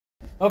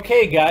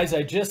Okay guys,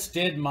 I just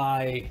did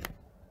my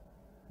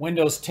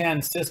Windows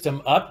 10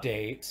 system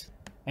update,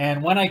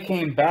 and when I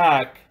came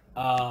back,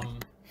 I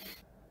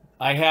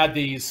had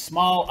these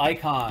small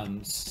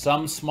icons,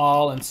 some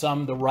small and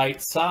some the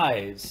right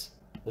size.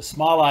 The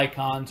small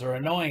icons are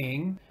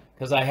annoying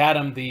because I had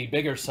them the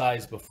bigger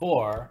size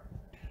before.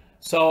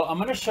 So I'm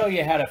going to show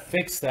you how to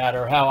fix that,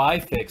 or how I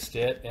fixed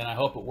it, and I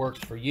hope it works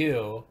for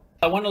you.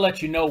 I want to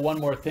let you know one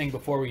more thing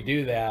before we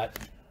do that.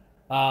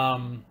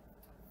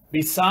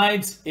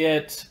 Besides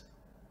it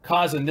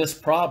causing this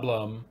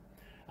problem,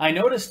 I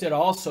noticed it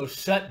also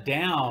shut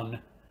down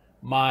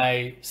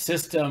my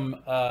system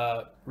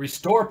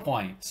restore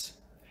points.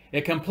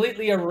 It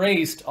completely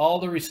erased all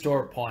the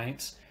restore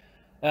points.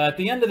 At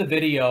the end of the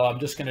video, I'm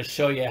just going to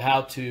show you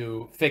how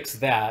to fix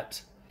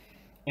that.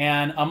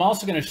 And I'm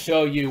also going to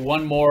show you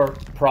one more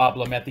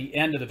problem at the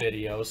end of the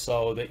video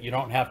so that you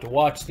don't have to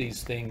watch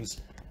these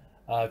things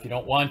if you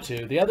don't want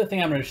to. The other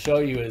thing I'm going to show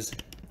you is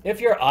if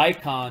your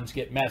icons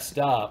get messed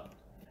up,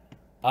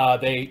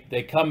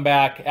 they come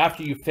back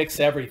after you fix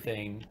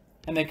everything,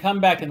 and they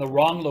come back in the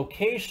wrong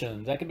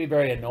locations. That can be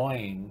very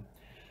annoying.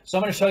 So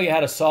I'm going to show you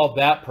how to solve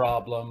that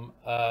problem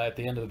at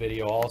the end of the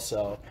video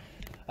also.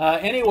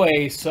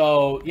 Anyway,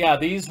 so yeah,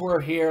 these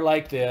were here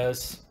like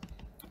this.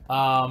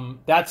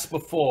 That's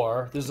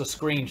before. This is a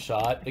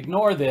screenshot.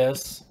 Ignore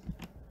this.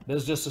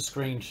 This is just a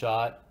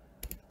screenshot.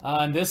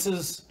 And this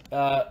is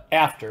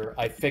after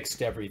I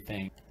fixed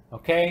everything.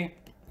 Okay?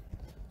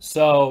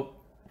 So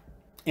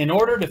in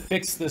order to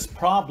fix this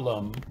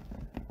problem,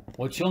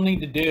 what you'll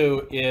need to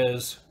do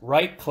is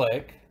right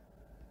click,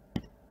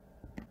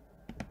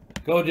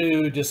 go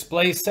to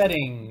display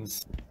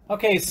settings.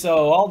 Okay,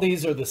 so all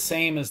these are the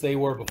same as they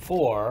were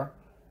before,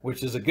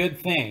 which is a good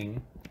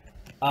thing.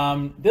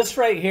 This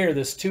right here,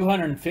 this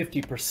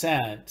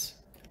 250%,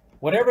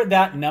 whatever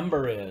that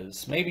number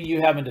is, maybe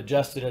you haven't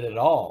adjusted it at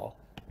all,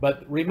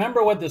 but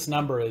remember what this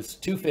number is,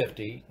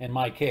 250 in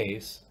my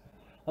case.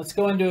 Let's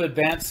go into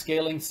advanced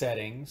scaling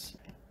settings.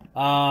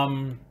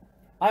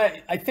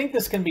 I think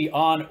this can be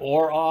on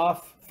or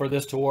off for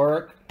this to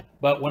work,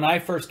 but when I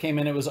first came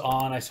in it was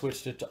on. I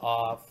switched it to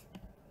off.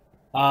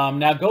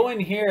 Now go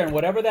in here, and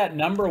whatever that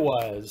number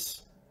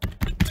was,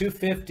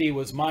 250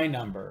 was my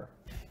number.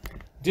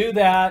 Do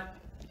that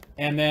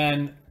and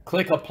then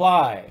click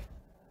apply.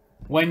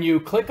 When you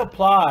click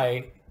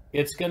apply,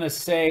 it's going to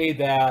say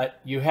that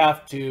you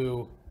have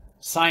to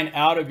sign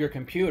out of your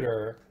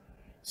computer.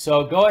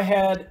 So go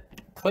ahead,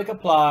 click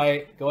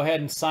apply, go ahead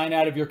and sign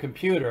out of your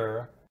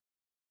computer.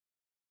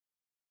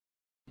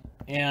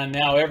 And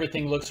now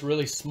everything looks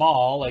really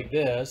small like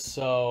this.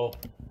 So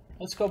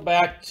let's go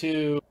back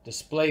to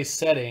display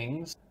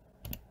settings.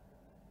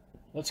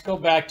 Let's go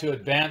back to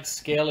advanced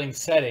scaling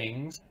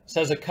settings. It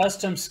says a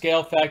custom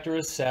scale factor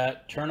is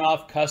set. Turn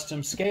off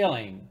custom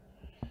scaling.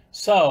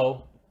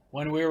 So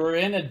when we were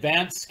in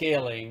advanced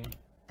scaling,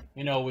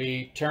 you know,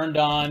 we turned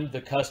on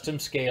the custom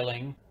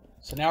scaling.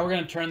 So now we're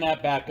going to turn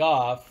that back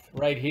off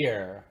right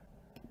here,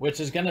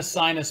 which is going to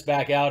sign us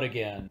back out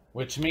again,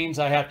 which means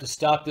I have to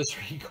stop this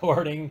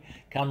recording,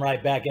 come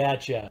right back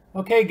at you.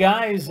 Okay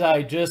guys,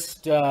 I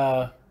just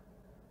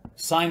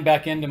signed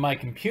back into my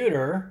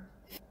computer,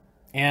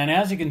 and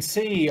as you can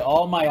see,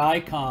 all my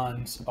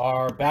icons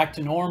are back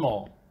to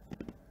normal.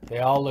 They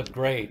all look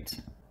great.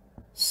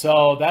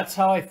 So that's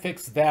how I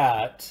fixed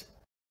that.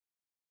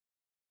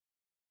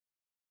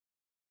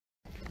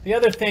 The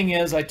other thing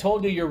is, I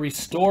told you your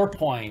restore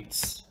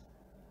points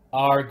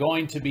are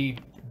going to be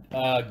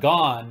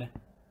gone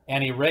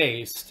and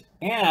erased,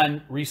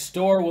 and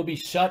restore will be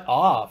shut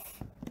off.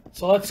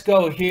 So let's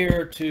go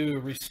here to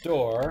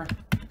restore.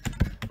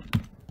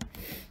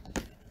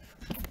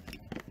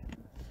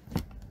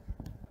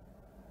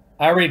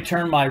 I already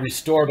turned my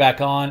restore back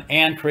on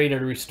and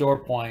created a restore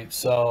point,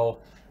 so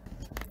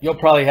you'll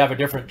probably have a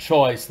different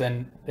choice.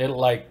 Than it'll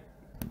like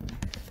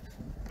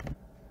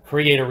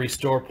create a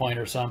restore point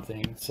or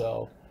something.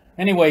 So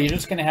anyway, you're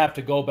just going to have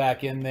to go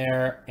back in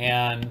there,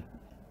 and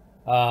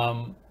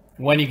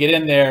when you get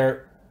in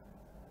there,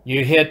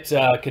 you hit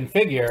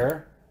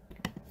configure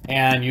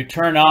and you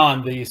turn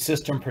on the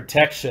system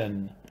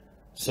protection.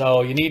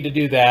 So you need to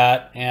do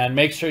that, and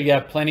make sure you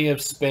have plenty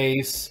of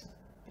space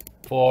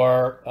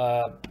for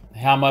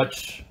how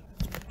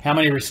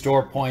many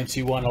restore points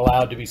you want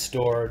allowed to be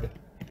stored.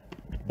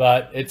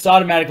 But it's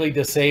automatically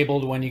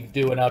disabled when you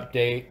do an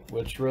update,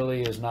 which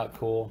really is not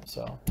cool.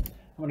 So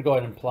I'm going to go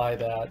ahead and apply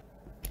that.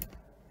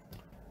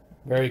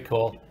 Very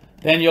cool.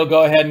 Then you'll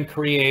go ahead and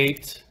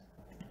create,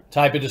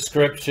 type a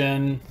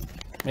description.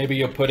 Maybe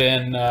you'll put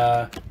in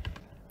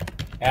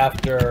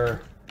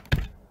after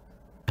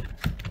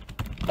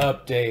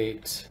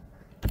update,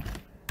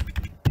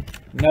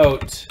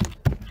 note,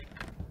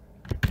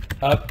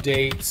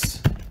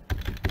 updates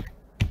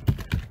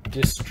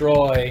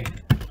destroy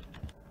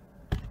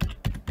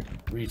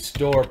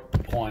restore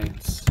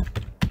points,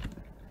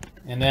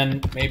 and then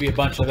maybe a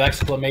bunch of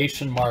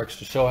exclamation marks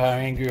to show how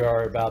angry you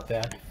are about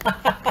that.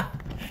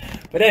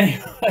 But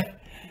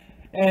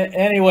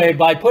anyway,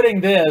 by putting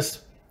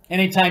this,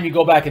 anytime you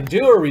go back and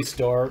do a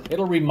restore,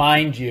 it'll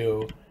remind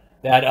you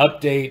that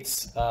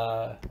updates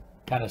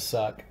kind of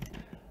suck.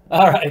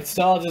 All right,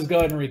 so I'll just go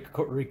ahead and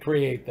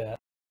recreate that.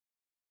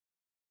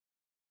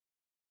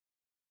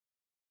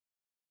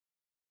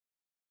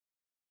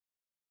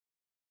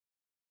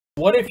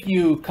 What if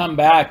you come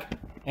back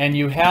and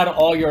you had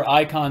all your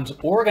icons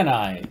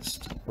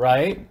organized,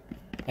 right?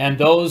 And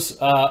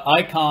those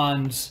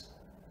icons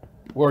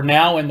were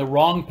now in the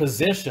wrong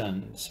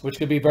positions, which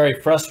could be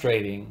very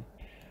frustrating.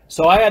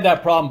 So I had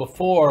that problem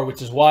before,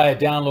 which is why I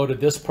downloaded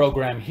this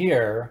program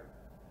here.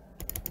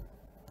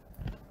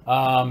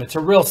 It's a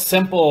real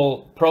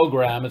simple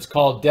program. It's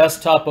called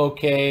Desktop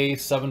OK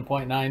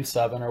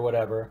 7.97 or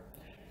whatever.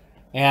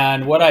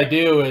 And what I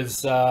do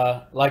is,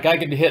 like I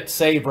can hit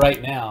save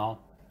right now,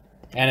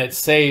 and it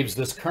saves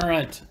this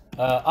current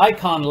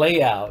icon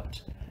layout,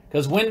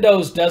 because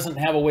Windows doesn't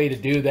have a way to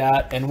do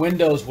that, and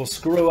Windows will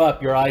screw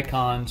up your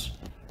icons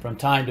from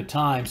time to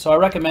time. So I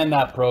recommend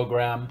that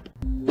program.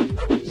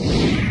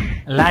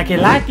 Like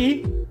it.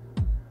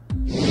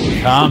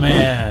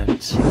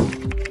 Comment.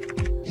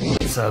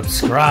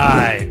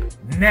 Subscribe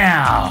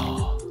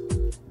now.